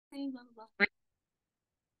blah, blah, blah.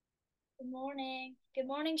 Good morning. Good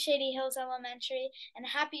morning, Shady Hills Elementary, and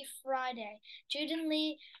happy Friday. Jude and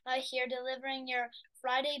Leah here delivering your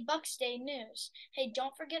Friday Bucks Day news. Hey,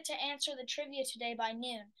 don't forget to answer the trivia today by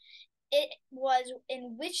noon. It was,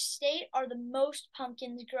 in which state are the most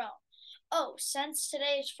pumpkins grown? Oh, since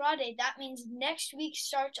today is Friday, that means next week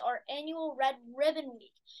starts our annual Red Ribbon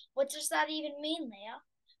Week. What does that even mean, Leah?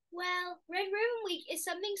 Well, Red Ribbon Week is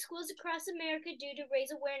something schools across America do to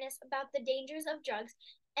raise awareness about the dangers of drugs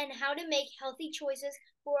and how to make healthy choices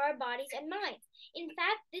for our bodies and minds. In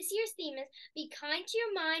fact, this year's theme is Be Kind to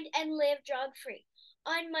Your Mind and Live Drug-Free.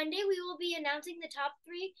 On Monday, we will be announcing the top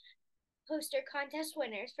 3 poster contest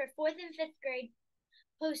winners for 4th and 5th grade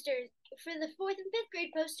posters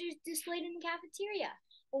displayed in the cafeteria.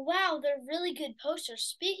 Wow, they're really good posters.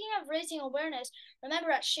 Speaking of raising awareness,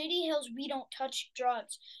 remember at Shady Hills, we don't touch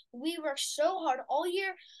drugs. We work so hard all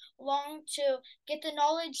year long to get the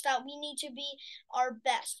knowledge that we need to be our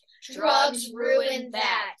best. Drugs ruin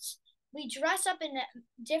that. We dress up in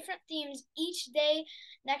different themes each day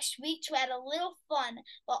next week to add a little fun,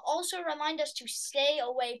 but also remind us to stay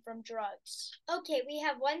away from drugs. Okay, we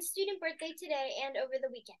have one student birthday today and over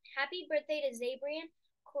the weekend. Happy birthday to Zabrian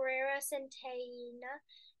Carrera Centena,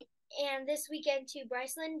 and this weekend to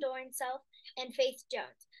Brycelyn Dornself and Faith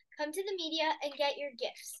Jones. Come to the media and get your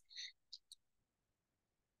gifts.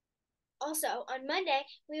 Also, on Monday,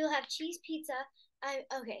 we will have cheese pizza.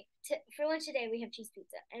 For lunch today, we have cheese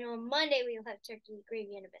pizza. And on Monday, we will have turkey,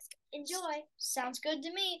 gravy, and a biscuit. Enjoy! Sounds good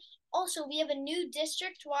to me. Also, we have a new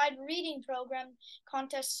district-wide reading program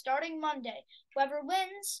contest starting Monday. Whoever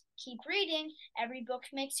wins, keep reading. Every book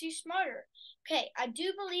makes you smarter. Okay, I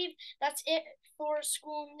do believe that's it for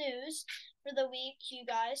school news for the week, you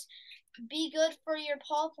guys. Be good for your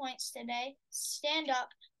Paul points today. Stand up,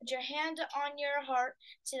 put your hand on your heart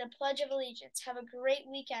to the Pledge of Allegiance. Have a great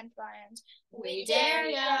weekend, Lions. We dare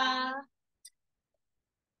ya!